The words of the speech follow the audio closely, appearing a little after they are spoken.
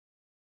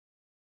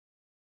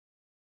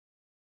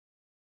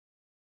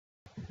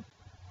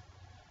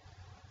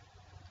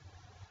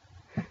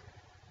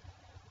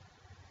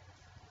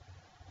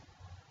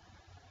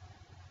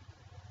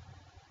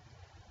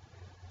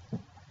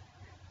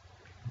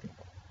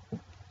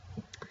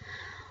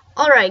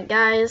Alright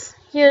guys,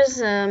 here's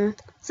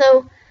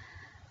so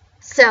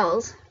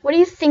cells. What do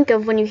you think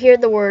of when you hear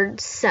the word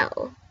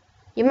cell?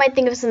 You might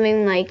think of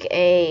something like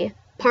a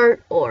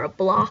part or a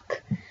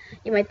block.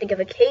 You might think of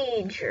a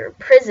cage or a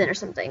prison or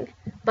something.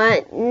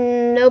 But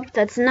nope,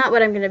 that's not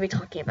what I'm going to be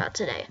talking about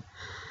today.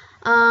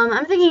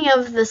 I'm thinking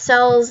of the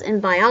cells in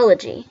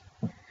biology.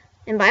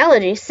 In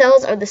biology,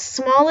 cells are the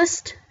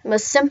smallest,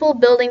 most simple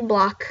building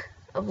block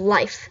of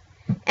life.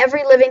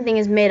 Every living thing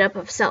is made up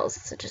of cells,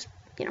 such as,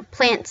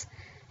 plants,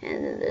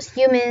 and then there's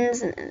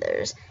humans, and then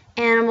there's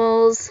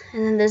animals,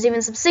 and then there's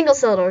even some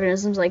single-celled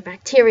organisms like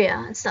bacteria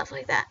and stuff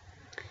like that.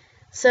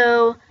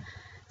 So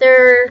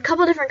there are a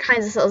couple different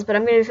kinds of cells, but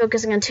I'm going to be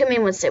focusing on two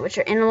main ones today, which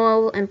are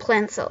animal and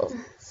plant cells.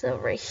 So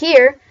right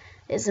here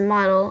is a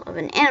model of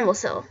an animal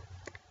cell,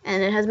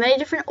 and it has many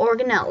different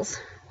organelles,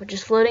 which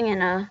is floating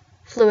in a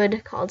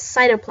fluid called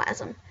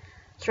cytoplasm.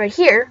 So right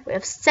here we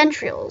have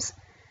centrioles,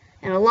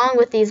 and along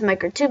with these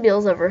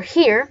microtubules over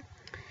here,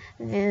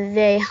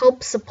 they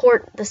help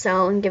support the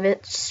cell and give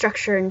it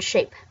structure and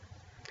shape.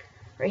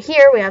 Right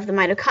here we have the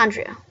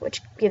mitochondria, which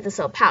give the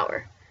cell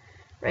power.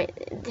 Right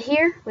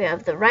here we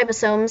have the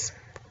ribosomes,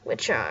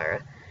 which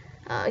are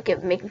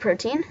making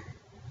protein.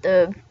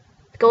 The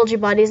Golgi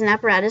bodies and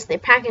apparatus, they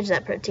package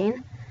that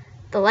protein.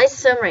 The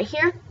lysosome right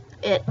here,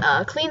 it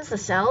cleans the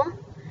cell,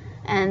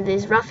 and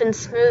these rough and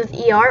smooth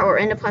ER, or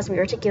endoplasmic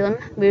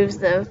reticulum, moves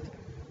the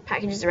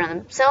packages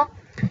around the cell.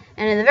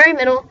 And in the very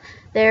middle,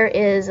 there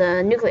is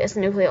a nucleus, a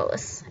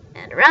nucleolus.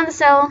 And around the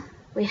cell,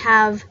 we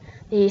have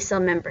the cell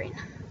membrane.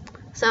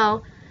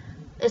 So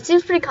it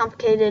seems pretty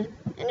complicated,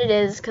 and it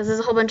is, because there's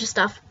a whole bunch of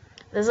stuff.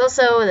 There's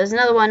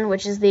another one,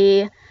 which is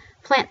the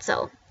plant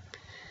cell.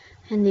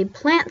 And the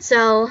plant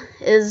cell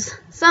it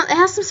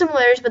has some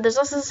similarities, but there's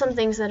also some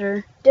things that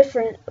are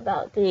different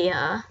about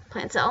the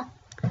plant cell.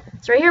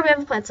 So right here we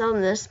have the plant cell,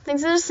 and there's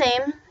things that are the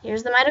same.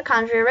 Here's the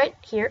mitochondria right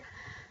here.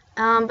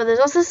 But there's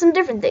also some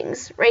different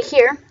things. Right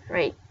here,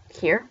 we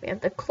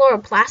have the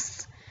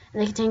chloroplasts,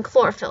 and they contain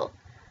chlorophyll.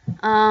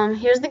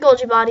 Here's the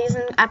Golgi bodies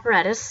and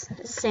apparatus.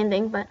 It's the same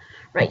thing, but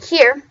right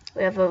here,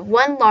 we have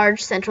one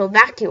large central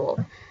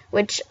vacuole,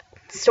 which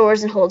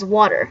stores and holds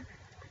water.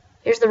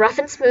 Here's the rough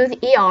and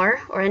smooth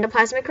ER, or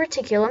endoplasmic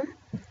reticulum.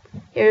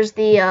 Here's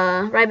the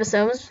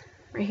ribosomes,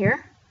 right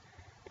here.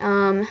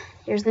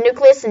 Here's the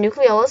nucleus and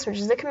nucleolus, which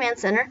is the command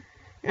center.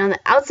 And on the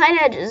outside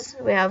edges,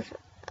 we have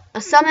a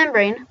cell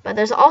membrane, but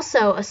there's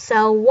also a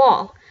cell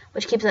wall,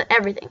 which keeps out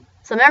everything.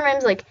 So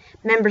membrane's like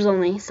members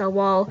only, cell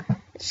wall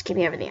is just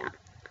keeping everything out.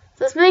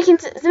 So this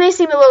may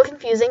seem a little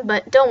confusing,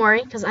 but don't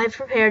worry, because I've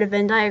prepared a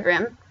Venn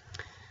diagram.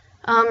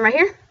 Right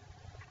here,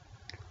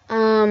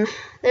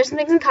 there's some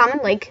things in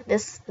common, like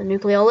this, the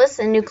nucleolus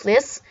and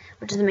nucleus,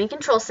 which is the main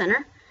control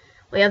center.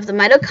 We have the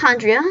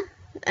mitochondria.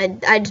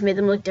 I just made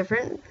them look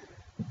different,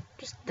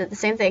 just did the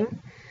same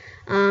thing.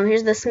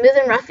 Here's the smooth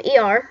and rough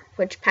ER,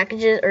 which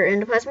packages, or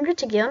endoplasmic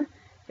reticulum.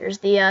 Here's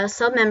the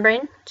cell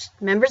membrane,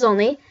 members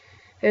only.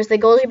 Here's the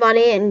Golgi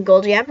body and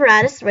Golgi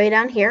apparatus right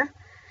down here.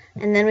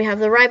 And then we have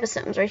the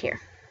ribosomes right here.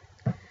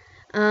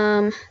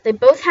 They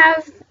both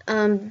have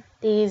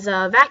these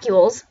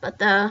vacuoles, but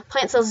the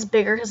plant cell is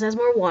bigger because it has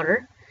more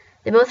water.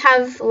 They both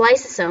have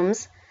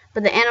lysosomes,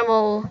 but the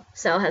animal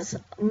cell has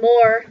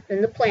more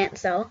than the plant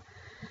cell.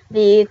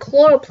 The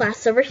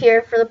chloroplasts over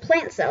here for the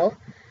plant cell.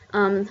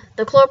 The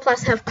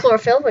chloroplasts have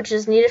chlorophyll, which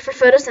is needed for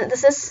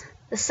photosynthesis.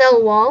 The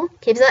cell wall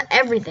keeps out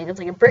everything. It's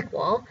like a brick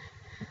wall.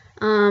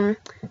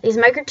 These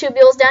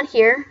microtubules down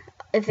here,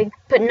 if you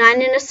put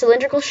 9 in a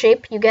cylindrical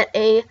shape, you get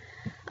a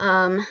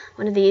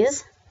one of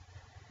these.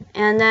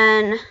 And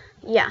then,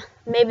 yeah,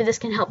 maybe this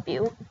can help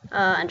you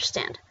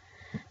understand.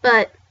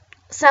 But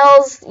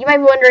cells, you might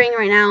be wondering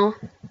right now,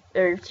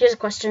 or here's a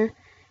question,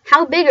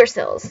 how big are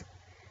cells?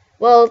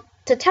 Well,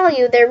 to tell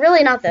you, they're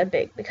really not that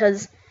big,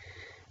 because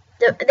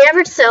the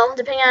average cell,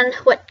 depending on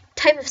what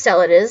type of cell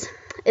it is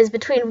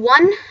between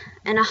 1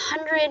 and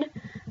 100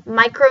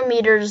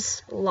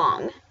 micrometers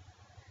long.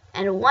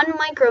 And 1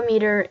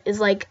 micrometer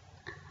is a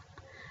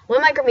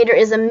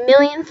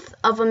millionth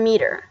of a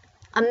meter.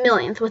 A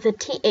millionth with a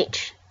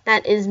TH.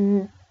 That is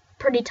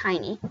pretty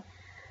tiny.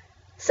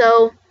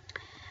 So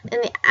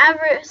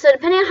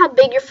depending on how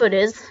big your foot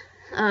is,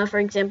 for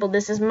example,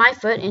 this is my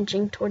foot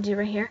inching towards you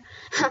right here.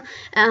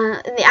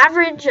 The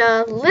average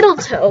little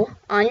toe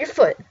on your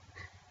foot,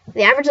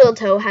 the average little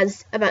toe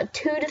has about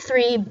 2 to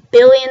 3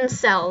 billion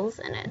cells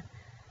in it.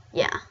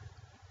 Yeah,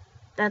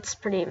 that's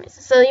pretty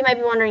amazing. So you might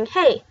be wondering,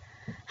 hey,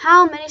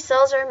 how many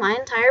cells are in my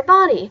entire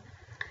body?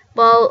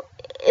 Well,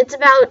 it's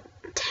about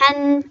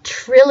 10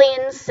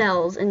 trillion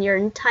cells in your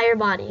entire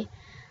body,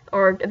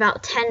 or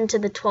about 10 to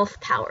the 12th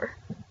power.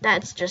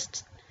 That's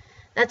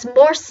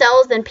more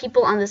cells than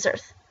people on this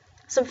earth.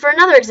 So for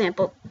another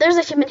example, there's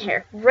a human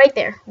hair right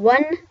there,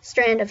 one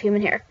strand of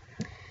human hair.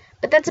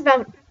 But that's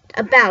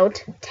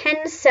about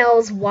 10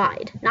 cells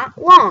wide, not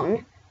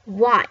long,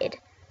 wide,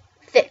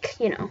 thick,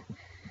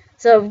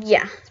 So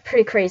yeah, it's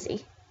pretty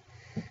crazy.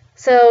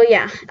 So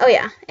yeah,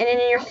 and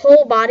in your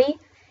whole body,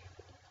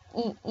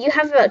 you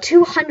have about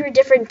 200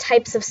 different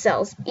types of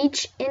cells.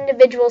 Each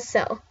individual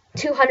cell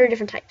 200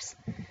 different types.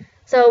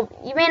 So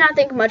you may not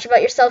think much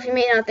about yourself, you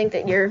may not think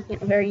that you're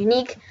very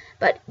unique,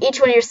 but each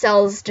one of your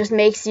cells just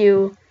makes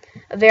you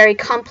a very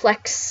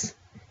complex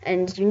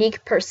and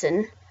unique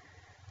person.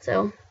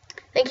 So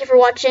thank you for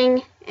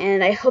watching,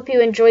 and I hope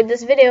you enjoyed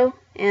this video,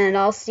 and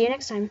I'll see you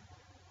next time.